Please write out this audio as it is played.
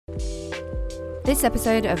This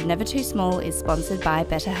episode of Never Too Small is sponsored by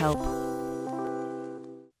BetterHelp.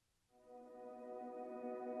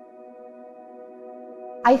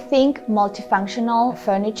 I think multifunctional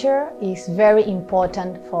furniture is very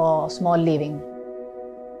important for small living.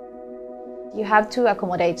 You have to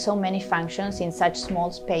accommodate so many functions in such small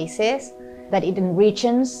spaces that it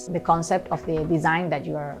enriches the concept of the design that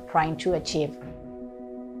you are trying to achieve.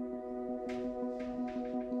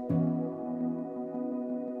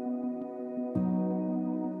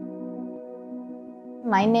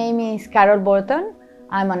 My name is Carol Burton.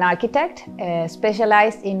 I'm an architect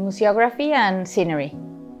specialized in museography and scenery.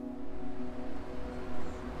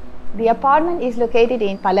 The apartment is located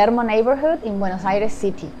in Palermo neighborhood in Buenos Aires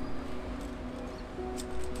city.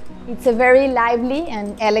 It's a very lively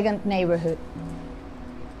and elegant neighborhood.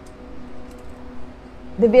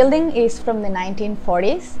 The building is from the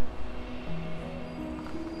 1940s.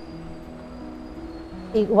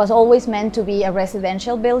 It was always meant to be a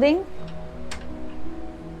residential building.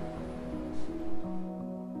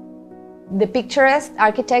 The picturesque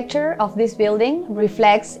architecture of this building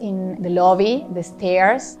reflects in the lobby, the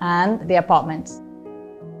stairs, and the apartments.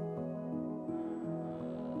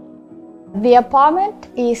 The apartment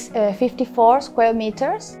is 54 square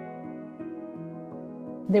meters.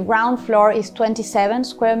 The ground floor is 27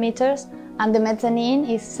 square meters, and the mezzanine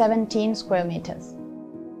is 17 square meters.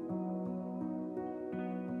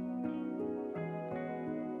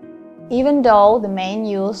 Even though the main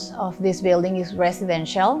use of this building is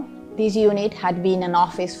residential, this unit had been an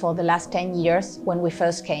office for the last 10 years when we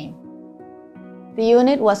first came. The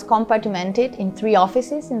unit was compartmented in 3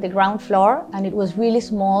 offices in the ground floor, and it was really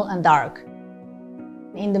small and dark.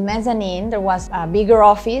 In the mezzanine, there was a bigger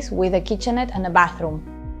office with a kitchenette and a bathroom.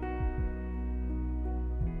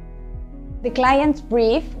 The client's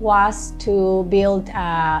brief was to build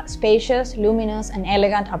a spacious, luminous, and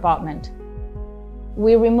elegant apartment.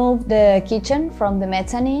 We removed the kitchen from the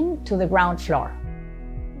mezzanine to the ground floor.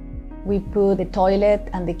 We put the toilet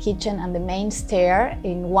and the kitchen and the main stair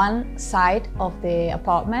in one side of the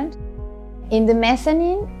apartment. In the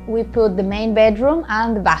mezzanine, we put the main bedroom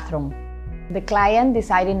and the bathroom. The client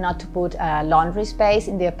decided not to put a laundry space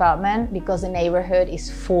in the apartment because the neighborhood is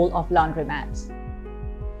full of laundromats.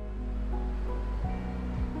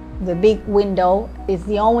 The big window is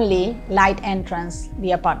the only light entrance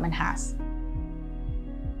the apartment has.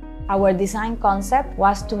 Our design concept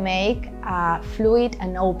was to make a fluid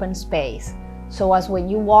and open space, so as when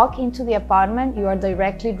you walk into the apartment, you are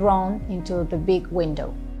directly drawn into the big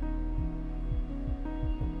window.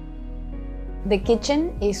 The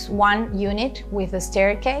kitchen is one unit with a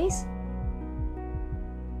staircase.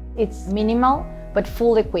 It's minimal but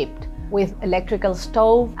full equipped with electrical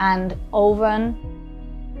stove and oven.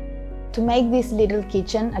 To make this little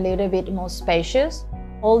kitchen a little bit more spacious,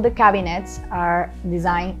 all the cabinets are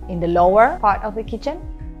designed in the lower part of the kitchen.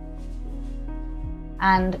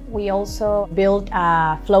 And we also built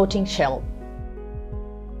a floating shelf.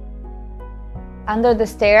 Under the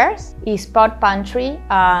stairs is part pantry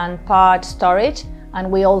and part storage,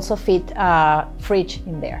 and we also fit a fridge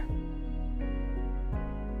in there.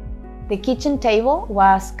 The kitchen table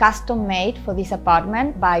was custom made for this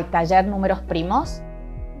apartment by Taller Números Primos.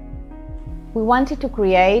 We wanted to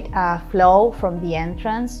create a flow from the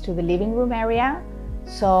entrance to the living room area,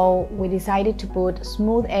 so we decided to put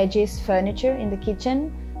smooth edges furniture in the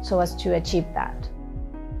kitchen so as to achieve that.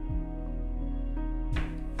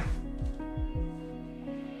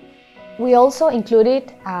 We also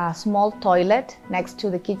included a small toilet next to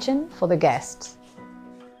the kitchen for the guests.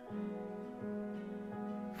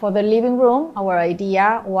 For the living room, our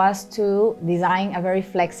idea was to design a very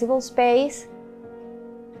flexible space.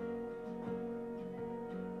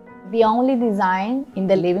 The only design in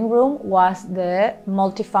the living room was the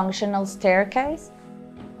multifunctional staircase.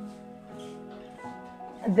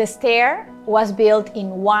 The stair was built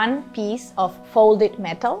in one piece of folded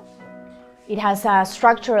metal. It has a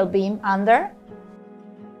structural beam under.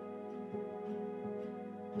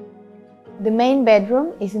 The main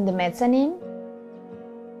bedroom is in the mezzanine.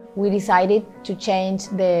 We decided to change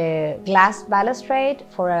the glass balustrade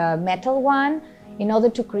for a metal one in order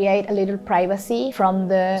to create a little privacy from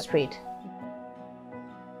the street.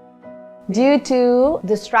 Due to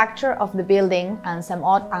the structure of the building and some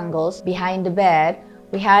odd angles behind the bed,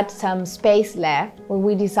 we had some space left where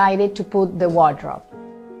we decided to put the wardrobe.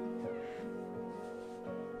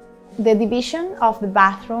 The division of the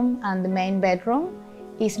bathroom and the main bedroom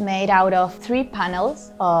is made out of 3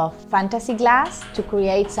 panels of fantasy glass to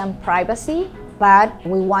create some privacy, but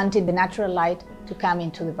we wanted the natural light to come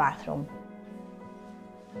into the bathroom.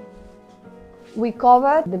 We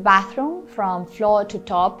covered the bathroom from floor to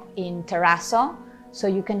top in terrazzo, so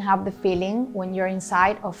you can have the feeling when you're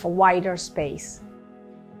inside of a wider space.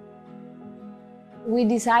 We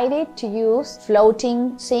decided to use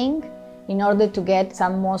floating sink in order to get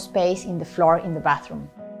some more space in the floor in the bathroom.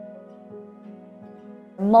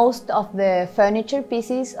 Most of the furniture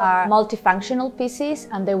pieces are multifunctional pieces,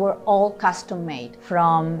 and they were all custom made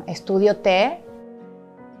from Estudio T,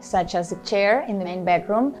 such as a chair in the main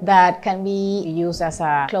bedroom that can be used as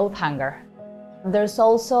a clothes hanger. There's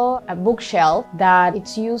also a bookshelf that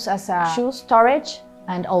it's used as a shoe storage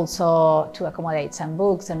and also to accommodate some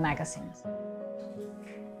books and magazines.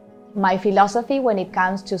 My philosophy when it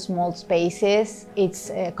comes to small spaces, it's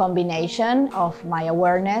a combination of my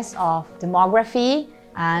awareness of demography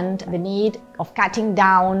and the need of cutting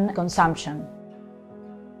down consumption.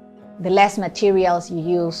 The less materials you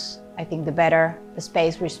use, I think the better the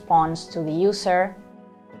space responds to the user.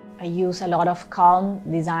 I use a lot of calm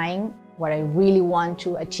design. What I really want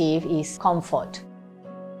to achieve is comfort.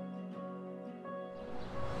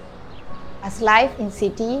 As life in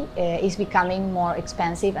city is becoming more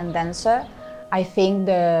expensive and denser, I think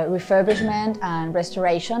the refurbishment and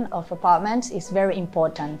restoration of apartments is very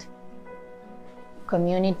important.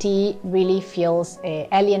 Community really feels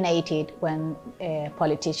alienated when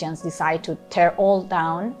politicians decide to tear all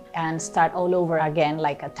down and start all over again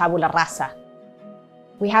like a tabula rasa.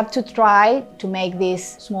 We have to try to make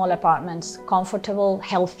these small apartments comfortable,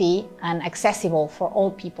 healthy, and accessible for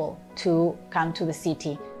all people to come to the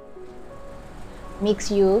city.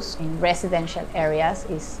 Mixed use in residential areas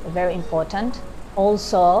is very important.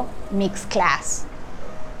 Also, mixed class.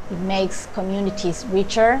 It makes communities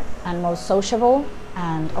richer and more sociable,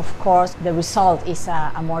 and of course, the result is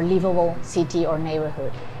a more livable city or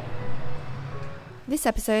neighborhood. This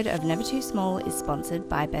episode of Never Too Small is sponsored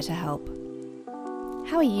by BetterHelp.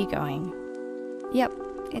 How are you going? Yep,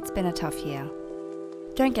 it's been a tough year.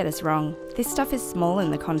 Don't get us wrong, this stuff is small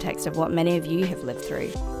in the context of what many of you have lived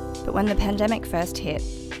through. But when the pandemic first hit,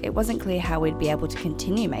 it wasn't clear how we'd be able to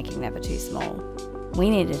continue making Never Too Small. We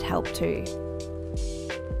needed help too.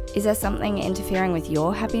 Is there something interfering with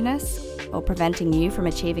your happiness or preventing you from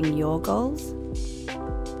achieving your goals?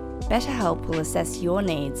 BetterHelp will assess your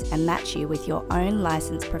needs and match you with your own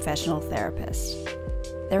licensed professional therapist.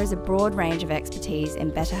 There is a broad range of expertise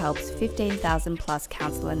in BetterHelp's 15,000 plus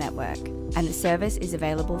counsellor network, and the service is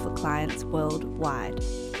available for clients worldwide.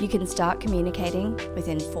 You can start communicating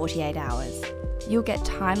within 48 hours. You'll get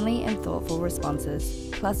timely and thoughtful responses,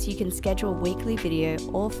 plus you can schedule weekly video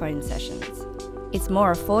or phone sessions. It's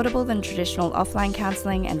more affordable than traditional offline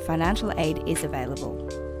counselling, and financial aid is available.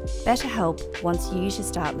 BetterHelp wants you to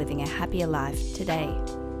start living a happier life today.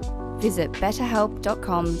 Visit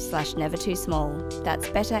betterhelp.com/nevertoosmall, that's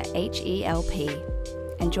better HELP,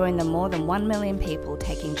 and join the more than 1 million people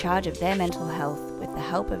taking charge of their mental health with the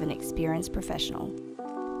help of an experienced professional.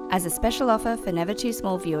 As a special offer for Never Too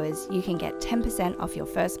Small viewers, you can get 10% off your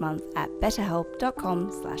first month at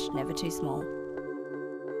betterhelp.com/nevertoosmall.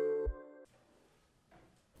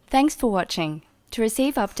 Thanks for watching. To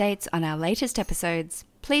receive updates on our latest episodes,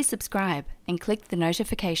 please subscribe and click the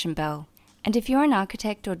notification bell. And if you're an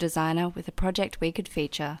architect or designer with a project we could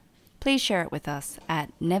feature, please share it with us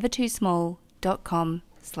at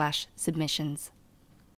nevertoosmall.com/submissions.